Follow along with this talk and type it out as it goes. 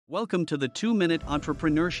Welcome to the 2-Minute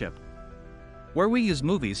Entrepreneurship, where we use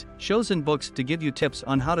movies, shows and books to give you tips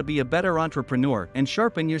on how to be a better entrepreneur and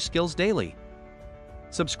sharpen your skills daily.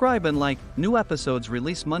 Subscribe and like. New episodes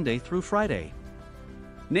release Monday through Friday.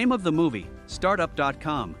 Name of the movie,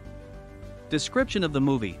 Startup.com. Description of the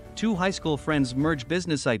movie: two high school friends merge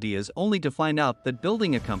business ideas only to find out that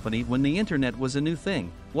building a company when the internet was a new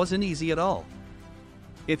thing wasn't easy at all.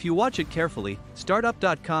 If you watch it carefully,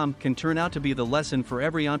 Startup.com can turn out to be the lesson for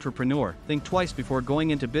every entrepreneur. Think twice before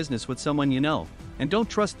going into business with someone you know, and don't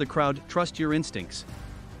trust the crowd, trust your instincts.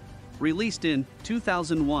 Released in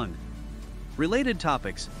 2001. Related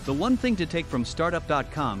topics: the one thing to take from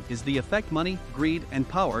Startup.com is the effect money, greed, and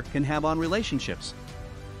power can have on relationships.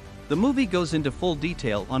 The movie goes into full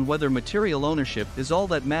detail on whether material ownership is all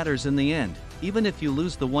that matters in the end, even if you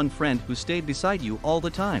lose the one friend who stayed beside you all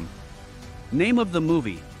the time. Name of the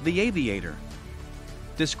movie, The Aviator.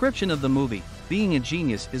 Description of the movie: being a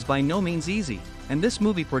genius is by no means easy, and this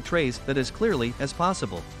movie portrays that as clearly as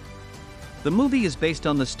possible. The movie is based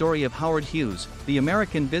on the story of Howard Hughes, the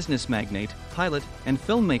American business magnate, pilot, and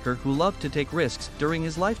filmmaker who loved to take risks during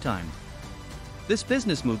his lifetime. This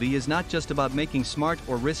business movie is not just about making smart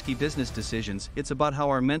or risky business decisions, it's about how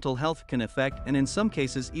our mental health can affect and in some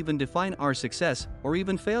cases even define our success or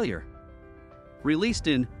even failure. Released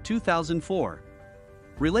in 2004.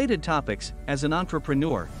 Related topics: as an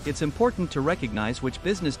entrepreneur, it's important to recognize which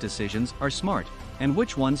business decisions are smart and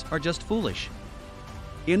which ones are just foolish.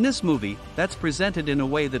 In this movie, that's presented in a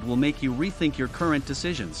way that will make you rethink your current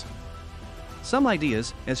decisions. Some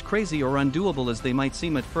ideas, as crazy or undoable as they might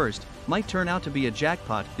seem at first, might turn out to be a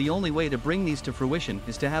jackpot. The only way to bring these to fruition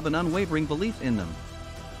is to have an unwavering belief in them.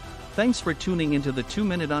 Thanks for tuning into the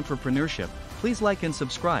 2-Minute Entrepreneurship. Please like and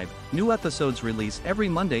subscribe. New episodes release every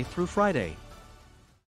Monday through Friday.